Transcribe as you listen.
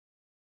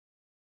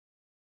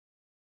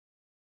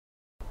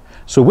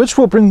So which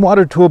will bring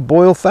water to a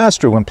boil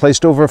faster when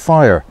placed over a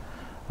fire?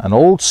 An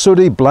old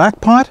sooty black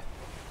pot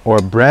or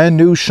a brand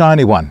new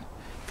shiny one?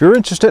 If you're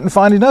interested in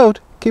finding out,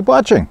 keep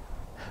watching.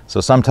 So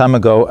some time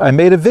ago, I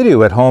made a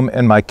video at home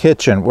in my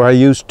kitchen where I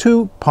used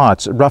two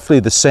pots roughly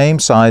the same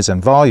size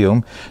and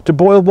volume to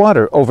boil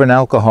water over an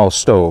alcohol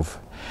stove.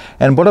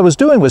 And what I was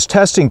doing was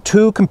testing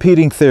two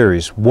competing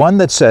theories. One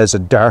that says a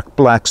dark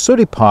black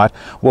sooty pot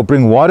will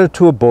bring water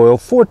to a boil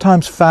 4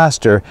 times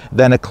faster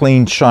than a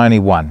clean shiny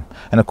one.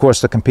 And of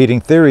course the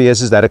competing theory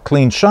is that a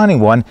clean shiny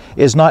one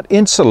is not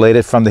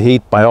insulated from the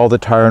heat by all the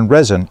tar and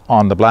resin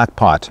on the black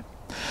pot.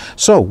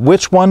 So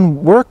which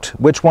one worked?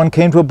 Which one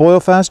came to a boil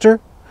faster?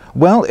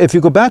 Well, if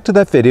you go back to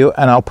that video,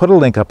 and I'll put a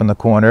link up in the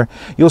corner,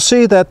 you'll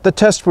see that the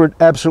tests were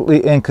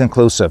absolutely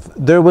inconclusive.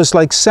 There was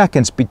like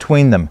seconds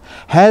between them.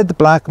 Had the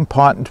black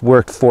pot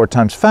worked 4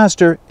 times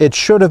faster, it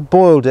should have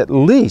boiled at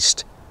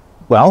least,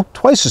 well,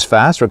 twice as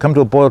fast, or come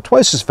to a boil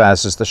twice as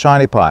fast as the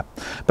shiny pot.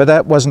 But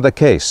that wasn't the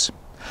case.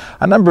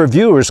 A number of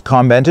viewers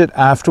commented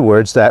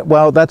afterwards that,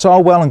 well, that's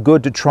all well and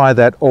good to try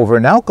that over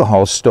an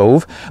alcohol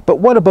stove, but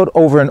what about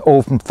over an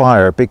open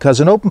fire?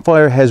 Because an open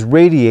fire has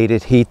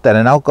radiated heat that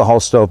an alcohol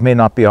stove may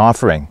not be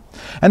offering.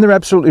 And they're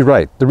absolutely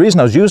right. The reason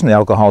I was using the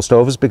alcohol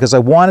stove is because I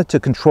wanted to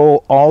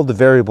control all the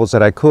variables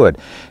that I could.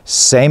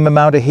 Same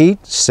amount of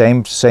heat,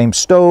 same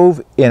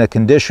stove, in a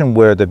condition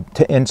where the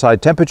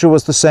inside temperature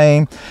was the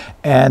same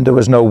and there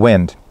was no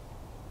wind.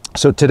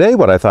 So today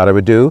what I thought I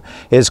would do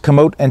is come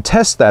out and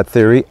test that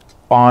theory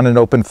on an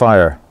open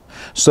fire.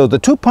 So the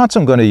two pots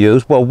I'm going to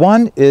use, well,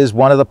 one is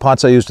one of the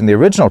pots I used in the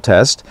original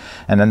test,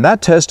 and in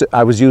that test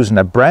I was using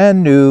a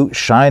brand new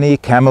shiny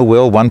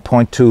Camowil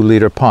 1.2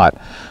 liter pot.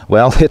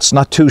 Well, it's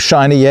not too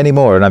shiny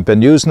anymore, and I've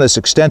been using this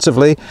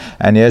extensively,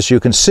 and as you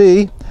can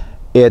see,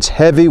 it's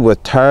heavy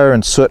with tar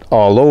and soot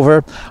all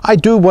over. I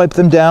do wipe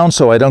them down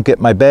so I don't get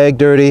my bag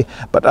dirty,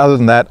 but other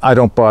than that, I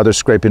don't bother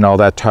scraping all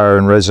that tar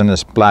and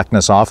resinous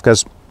blackness off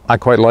because I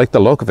quite like the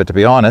look of it, to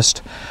be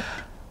honest.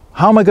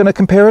 How am I going to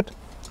compare it?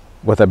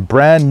 With a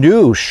brand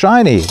new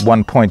shiny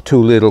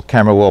 1.2 liter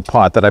Camowil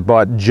pot that I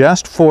bought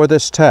just for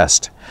this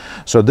test.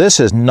 So this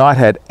has not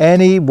had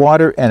any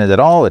water in it at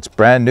all. It's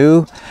brand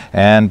new,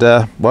 and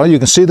well, you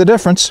can see the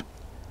difference.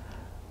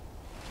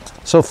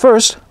 So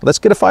first, let's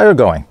get a fire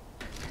going.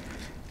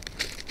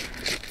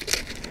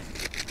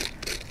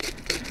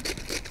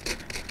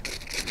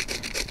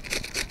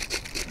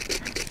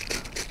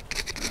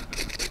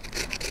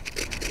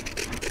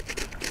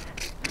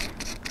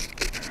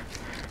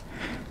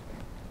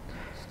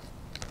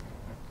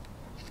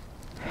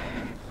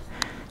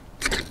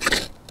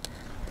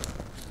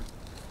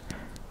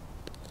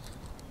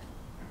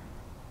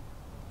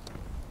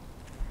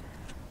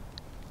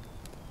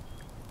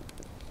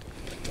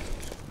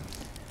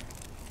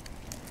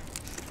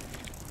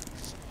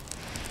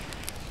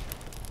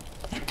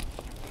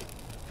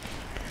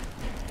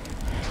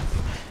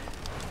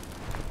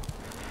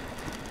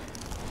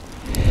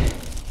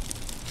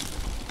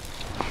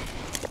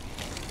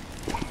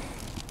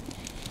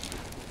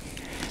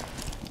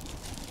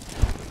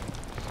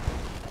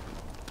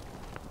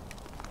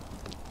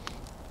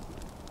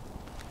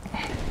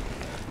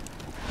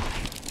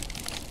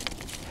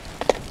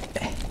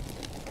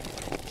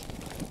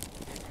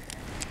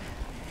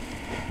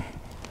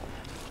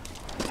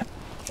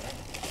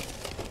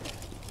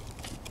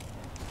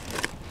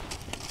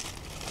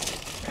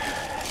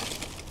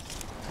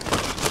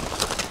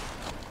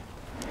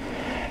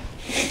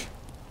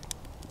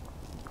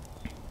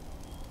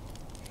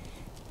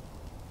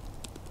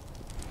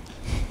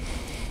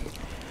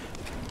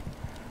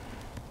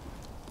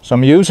 So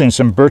I'm using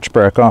some birch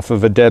bark off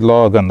of a dead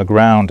log on the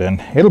ground,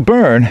 and it'll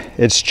burn.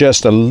 It's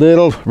just a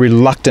little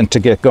reluctant to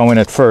get going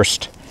at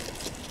first.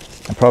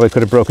 I probably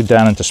could have broken it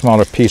down into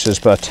smaller pieces,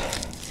 but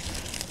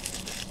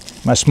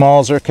my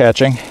smalls are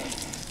catching.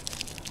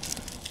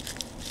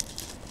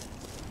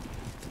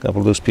 A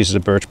couple loose pieces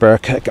of birch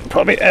bark. I can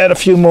probably add a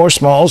few more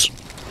smalls.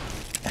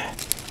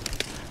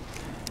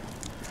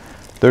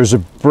 There's a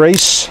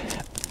brace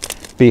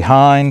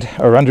behind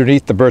or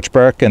underneath the birch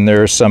bark, and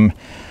there's some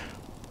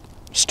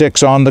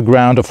sticks on the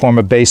ground to form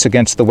a base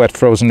against the wet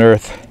frozen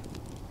earth.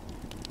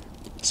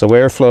 So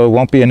airflow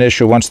won't be an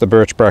issue once the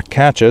birch bark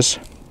catches.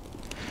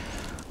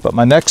 But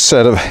my next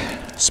set of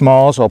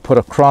smalls I'll put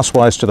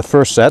crosswise to the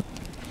first set.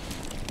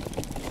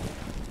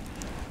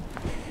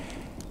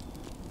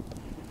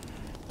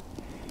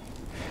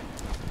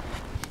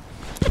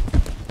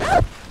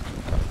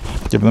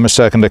 Give them a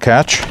second to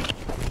catch.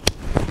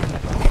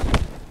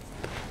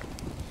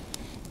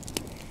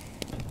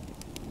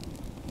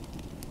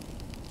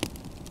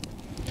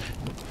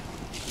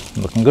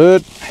 Looking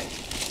good.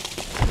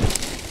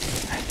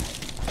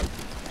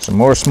 Some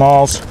more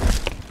smalls.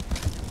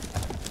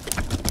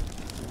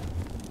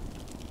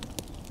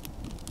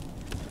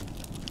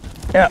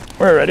 Yeah,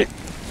 we're ready.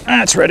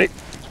 That's ready.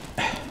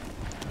 A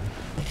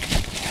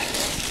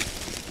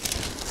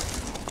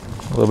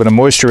little bit of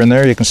moisture in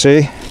there, you can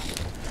see.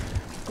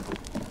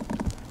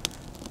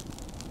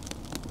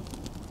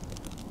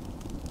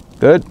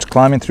 Good, it's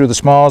climbing through the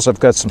smalls. I've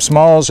got some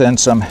smalls and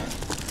some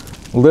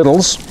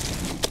littles.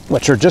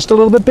 which are just a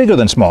little bit bigger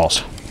than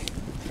smalls.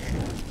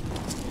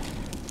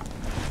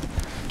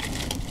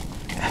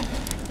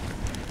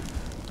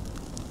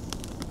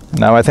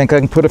 Now I think I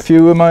can put a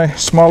few of my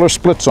smaller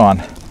splits on.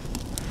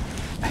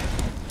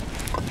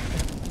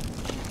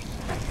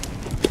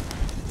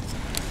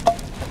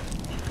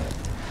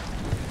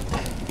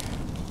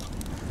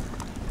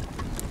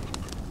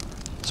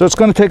 So it's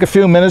going to take a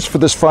few minutes for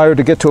this fire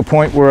to get to a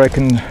point where I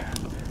can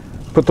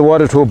put the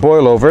water to a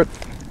boil over it.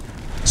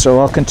 So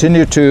I'll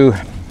continue to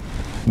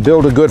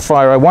build a good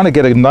fire. I want to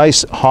get a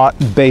nice hot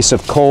base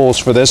of coals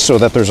for this so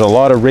that there's a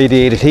lot of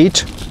radiated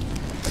heat.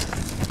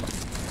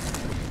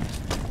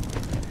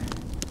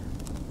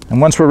 And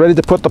once we're ready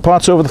to put the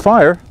pots over the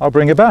fire, I'll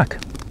bring it back.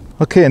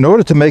 Okay, in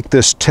order to make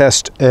this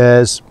test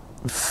as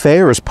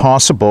fair as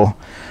possible,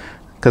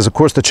 because of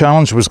course the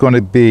challenge was going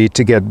to be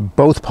to get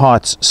both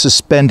pots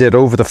suspended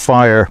over the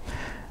fire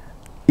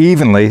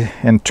evenly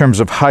in terms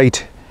of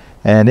height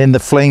and in the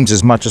flames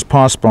as much as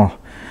possible.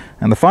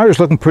 And the fire is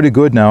looking pretty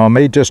good now. I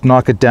may just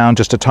knock it down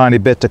just a tiny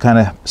bit to kind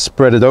of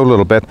spread it out a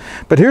little bit.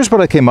 But here's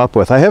what I came up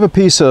with. I have a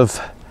piece of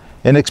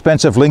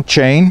inexpensive link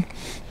chain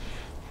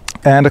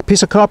and a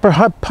piece of copper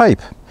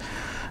pipe.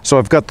 So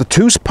I've got the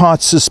two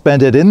pots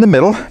suspended in the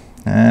middle,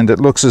 and it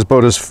looks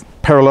about as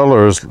parallel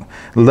or as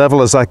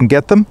level as I can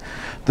get them.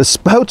 The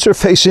spouts are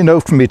facing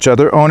out from each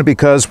other only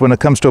because when it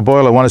comes to a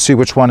boil I want to see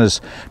which one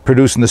is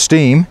producing the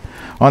steam.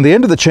 On the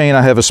end of the chain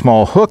I have a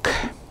small hook,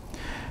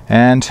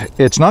 and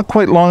it's not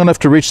quite long enough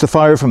to reach the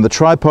fire from the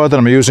tripod that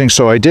I'm using,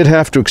 so I did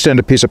have to extend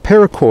a piece of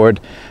paracord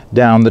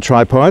down the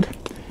tripod.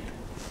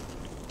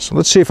 So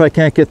let's see if I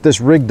can't get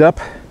this rigged up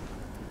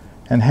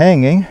and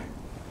hanging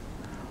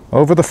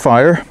over the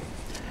fire.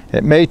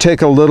 It may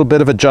take a little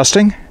bit of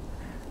adjusting,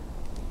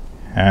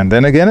 and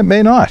then again it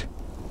may not.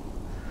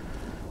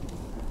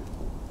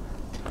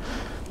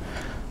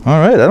 All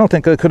right, I don't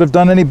think I could have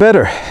done any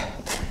better.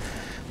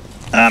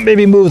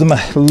 Maybe move them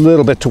a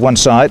little bit to one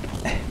side.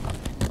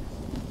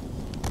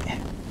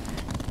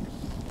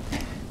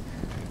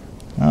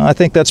 I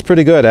think that's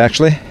pretty good,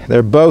 actually.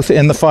 They're both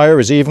in the fire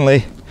as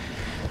evenly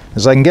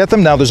as I can get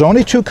them. Now there's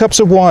only 2 cups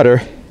of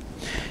water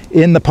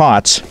in the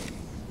pots,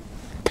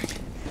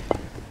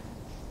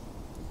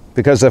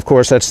 because of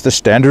course that's the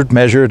standard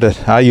measure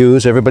that I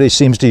use, everybody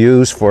seems to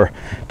use for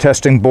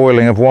testing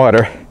boiling of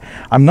water.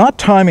 I'm not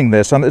timing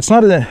this. I'm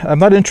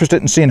not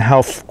interested in seeing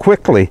how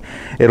quickly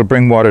it'll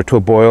bring water to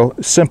a boil,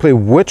 simply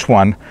which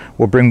one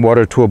will bring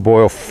water to a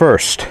boil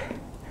first.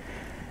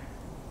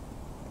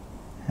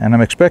 And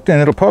I'm expecting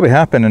it'll probably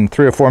happen in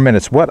 3 or 4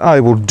 minutes. What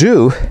I will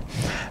do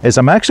is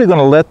I'm actually going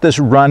to let this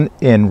run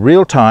in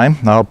real time.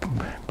 I'll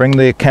bring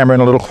the camera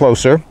in a little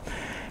closer,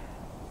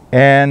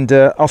 and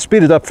I'll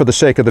speed it up for the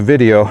sake of the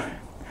video,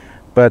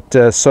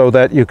 but so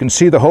that you can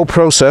see the whole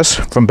process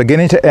from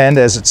beginning to end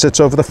as it sits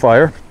over the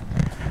fire.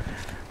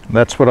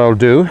 That's what I'll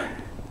do.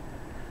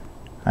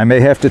 I may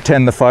have to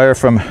tend the fire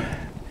from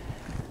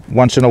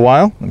once in a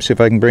while. Let me see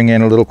if I can bring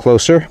in a little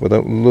closer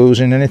without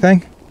losing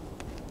anything.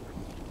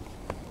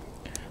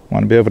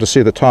 Want to be able to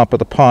see the top of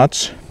the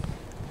pots.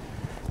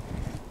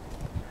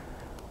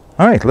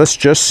 All right, let's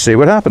just see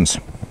what happens.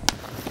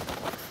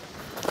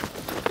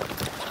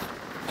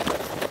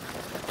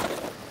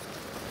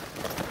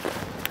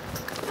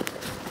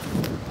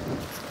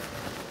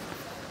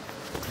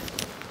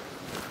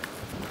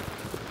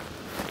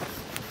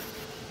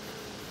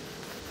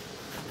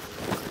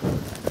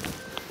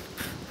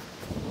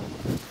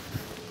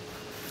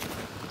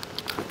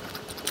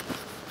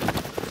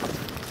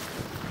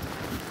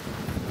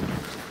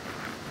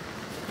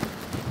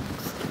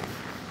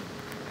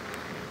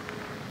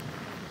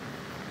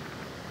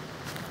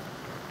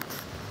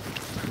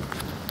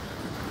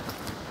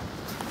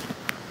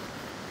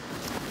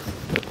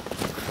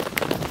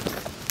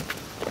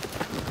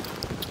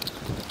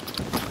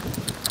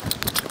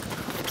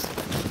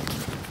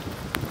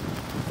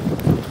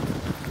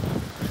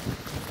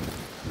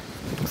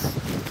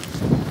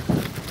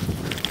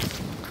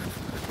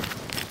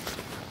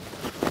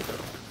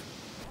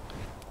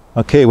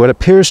 Okay, what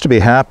appears to be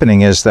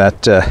happening is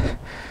that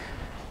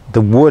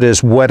the wood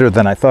is wetter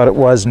than I thought it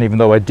was, and even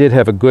though I did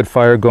have a good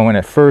fire going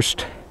at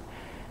first,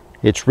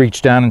 it's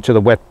reached down into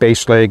the wet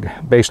base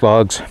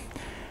logs,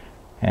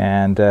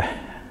 and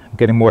I'm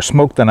getting more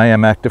smoke than I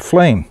am active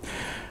flame.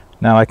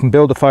 Now I can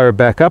build the fire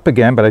back up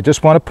again, but I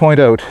just want to point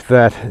out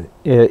that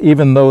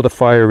even though the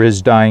fire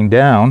is dying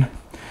down,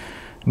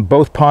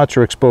 both pots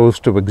are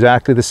exposed to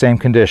exactly the same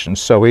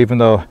conditions. So even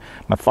though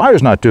my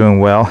fire's not doing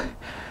well,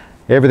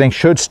 everything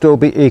should still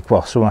be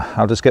equal. So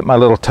I'll just get my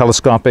little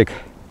telescopic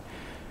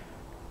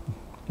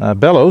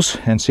bellows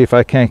and see if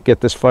I can't get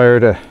this fire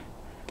to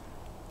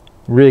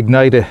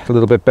reignite a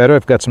little bit better.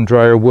 I've got some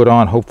drier wood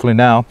on hopefully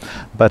now,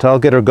 but I'll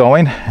get her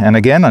going. And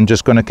again, I'm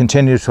just going to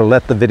continue to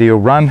let the video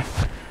run,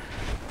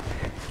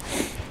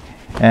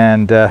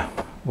 and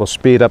we'll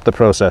speed up the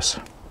process.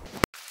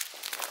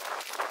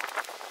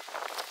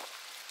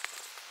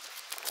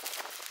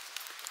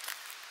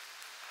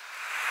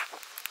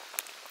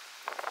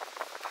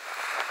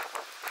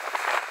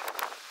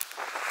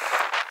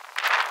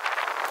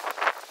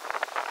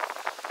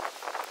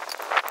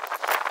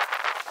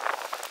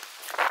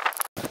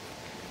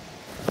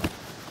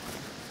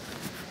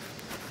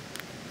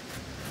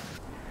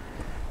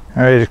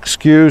 All right,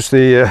 excuse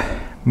the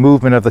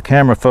movement of the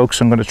camera,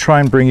 folks. I'm going to try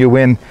and bring you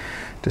in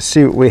to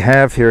see what we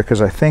have here,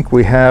 because I think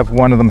we have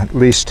one of them at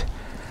least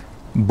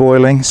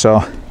boiling.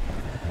 So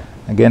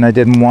again, I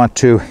didn't want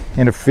to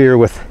interfere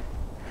with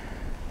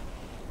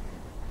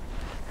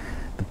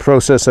the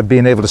process of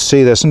being able to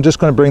see this. I'm just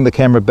going to bring the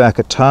camera back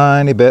a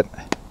tiny bit.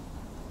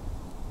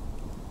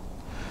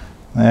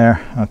 There,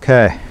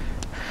 okay.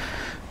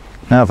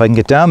 Now if I can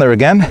get down there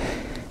again.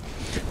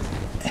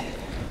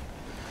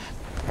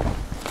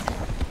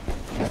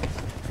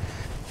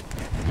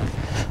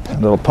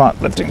 A little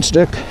pot lifting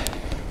stick.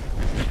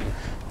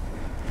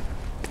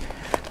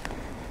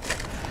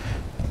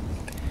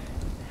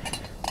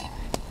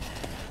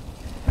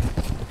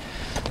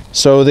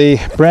 So the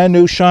brand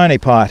new shiny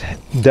pot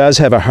does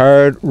have a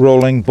hard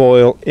rolling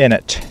boil in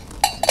it.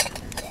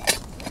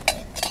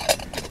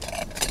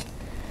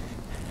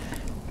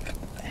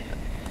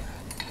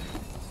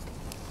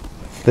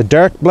 The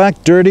dark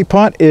black dirty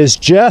pot is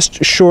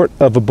just short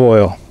of a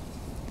boil.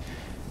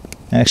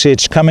 Actually,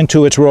 it's coming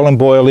to its rolling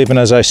boil even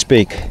as I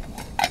speak.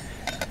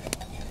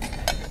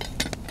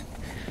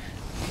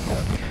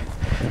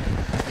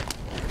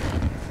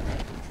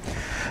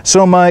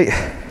 So I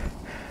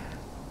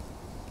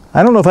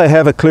don't know if I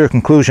have a clear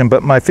conclusion,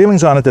 but my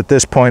feelings on it at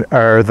this point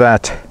are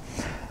that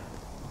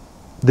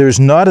there's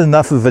not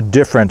enough of a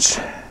difference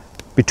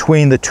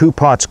between the two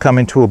pots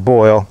coming to a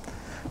boil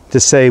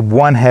to say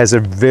one has a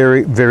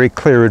very, very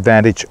clear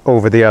advantage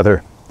over the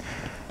other.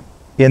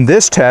 In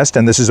this test,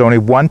 and this is only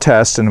one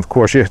test, and of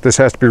course this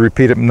has to be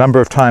repeated a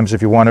number of times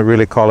if you want to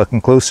really call it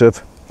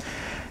conclusive,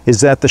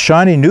 is that the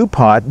shiny new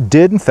pot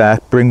did in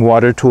fact bring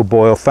water to a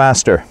boil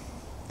faster.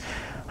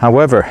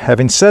 However,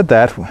 having said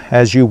that,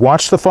 as you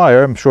watched the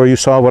fire, I'm sure you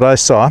saw what I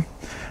saw,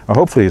 or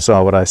hopefully you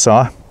saw what I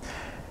saw.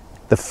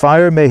 The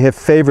fire may have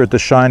favored the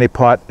shiny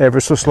pot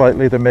ever so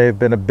slightly. There may have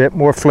been a bit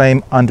more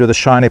flame under the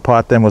shiny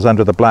pot than was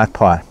under the black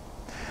pot.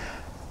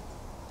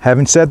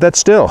 Having said that,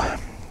 still,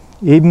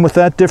 even with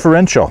that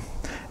differential,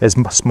 as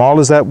small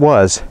as that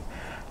was,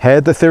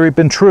 had the theory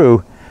been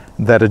true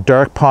that a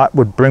dark pot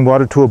would bring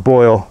water to a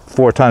boil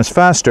 4 times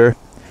faster,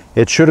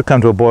 it should have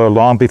come to a boil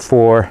long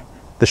before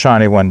the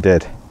shiny one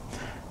did.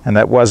 And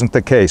that wasn't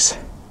the case.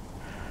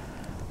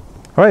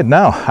 All right,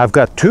 now I've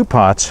got 2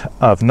 pots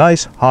of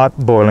nice hot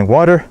boiling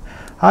water.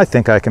 I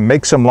think I can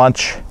make some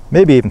lunch,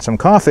 maybe even some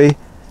coffee,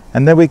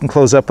 and then we can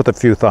close up with a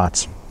few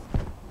thoughts.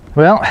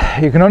 Well,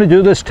 you can only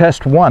do this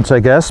test once,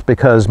 I guess,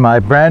 because my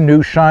brand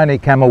new shiny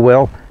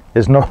chamomile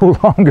is no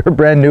longer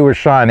brand new or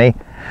shiny.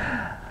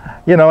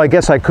 You know, I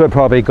guess I could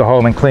probably go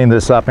home and clean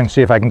this up and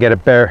see if I can get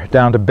it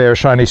down to bare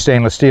shiny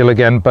stainless steel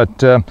again,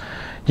 but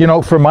you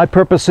know, for my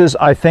purposes,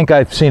 I think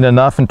I've seen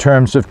enough in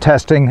terms of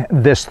testing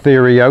this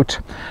theory out.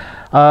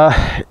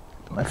 A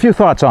few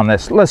thoughts on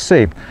this. Let's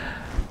see.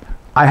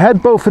 I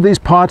had both of these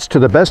pots, to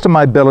the best of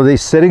my ability,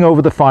 sitting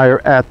over the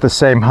fire at the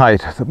same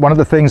height. One of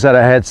the things that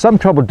I had some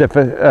trouble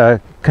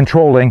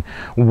controlling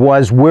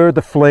was where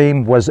the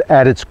flame was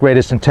at its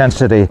greatest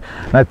intensity.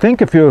 And I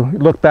think if you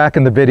look back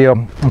in the video,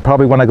 and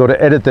probably when I go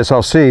to edit this,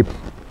 I'll see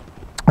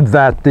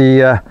that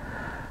the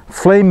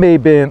flame may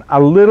have been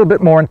a little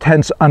bit more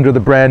intense under the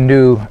brand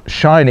new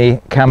shiny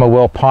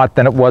chamomile pot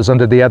than it was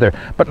under the other,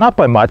 but not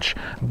by much.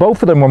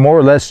 Both of them were more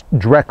or less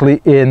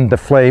directly in the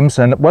flames,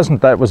 and it wasn't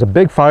that it was a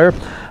big fire,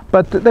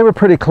 but they were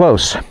pretty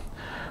close.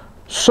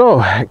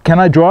 So, can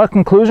I draw a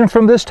conclusion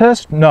from this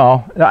test?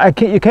 No,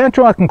 you can't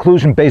draw a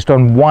conclusion based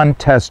on one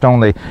test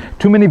only.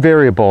 Too many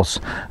variables,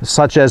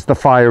 such as the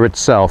fire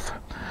itself.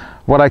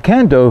 What I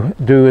can do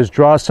is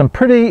draw some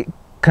pretty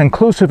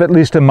conclusive, at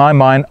least in my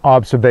mind,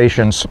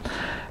 observations.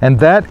 And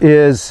that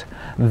is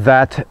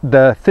that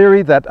the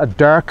theory that a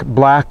dark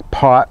black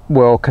pot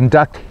will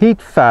conduct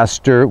heat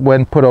faster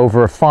when put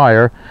over a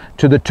fire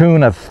to the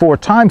tune of 4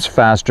 times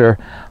faster,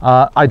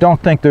 I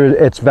don't think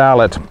it's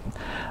valid.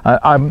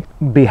 I'd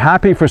be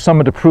happy for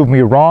someone to prove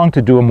me wrong,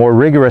 to do a more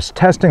rigorous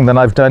testing than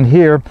I've done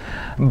here,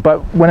 but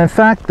when in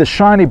fact the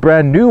shiny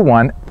brand new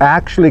one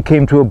actually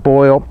came to a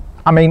boil,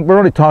 I mean, we're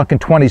only talking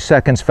 20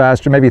 seconds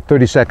faster, maybe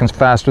 30 seconds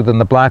faster than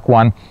the black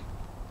one.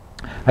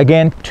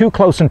 Again, too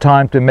close in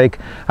time to make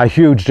a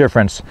huge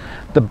difference.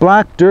 The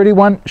black dirty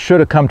one should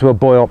have come to a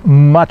boil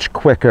much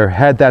quicker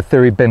had that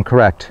theory been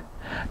correct.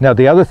 Now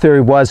the other theory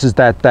is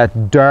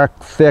that dark,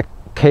 thick,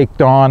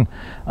 caked on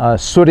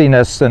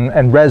sootiness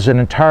and resin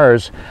and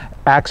tars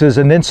acts as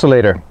an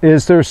insulator.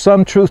 Is there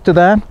some truth to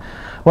that?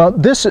 Well,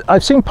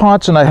 I've seen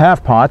pots, and I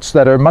have pots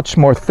that are much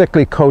more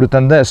thickly coated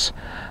than this.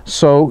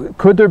 So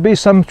could there be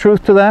some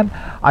truth to that?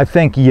 I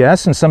think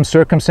yes, in some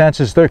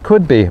circumstances there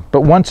could be.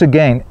 But once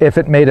again, if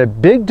it made a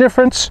big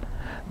difference,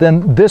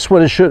 then this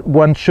one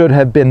should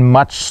have been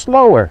much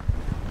slower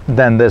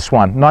than this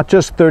one. Not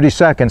just 30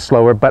 seconds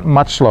slower, but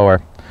much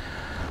slower.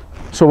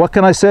 So what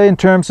can I say in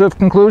terms of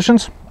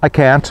conclusions? I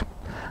can't.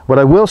 What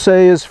I will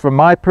say is, for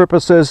my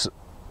purposes,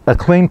 a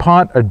clean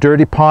pot, a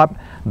dirty pot,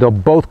 they'll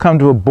both come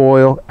to a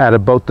boil at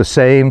about the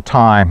same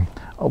time,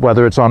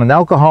 whether it's on an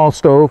alcohol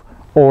stove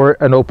or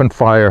an open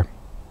fire.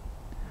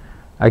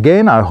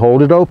 Again, I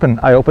hold it open.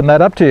 I open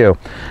that up to you.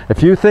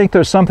 If you think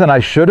there's something I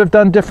should have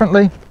done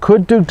differently,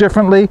 could do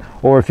differently,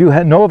 or if you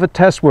know of a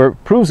test where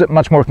it proves it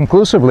much more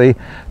conclusively,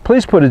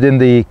 please put it in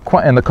the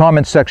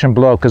comments section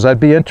below, because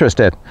I'd be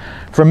interested.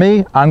 For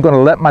me, I'm going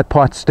to let my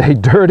pots stay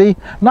dirty,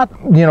 not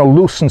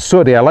loose and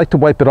sooty. I like to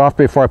wipe it off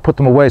before I put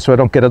them away so I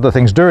don't get other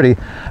things dirty,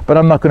 but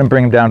I'm not going to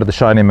bring them down to the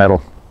shiny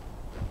metal.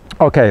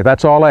 Okay,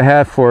 that's all I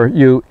have for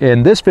you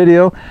in this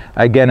video.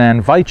 Again, I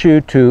invite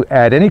you to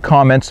add any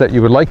comments that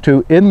you would like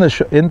to in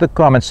the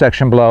comments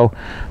section below.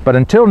 But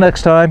until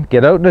next time,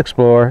 get out and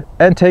explore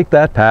and take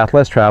that path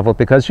less traveled,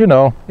 because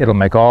it'll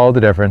make all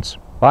the difference.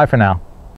 Bye for now.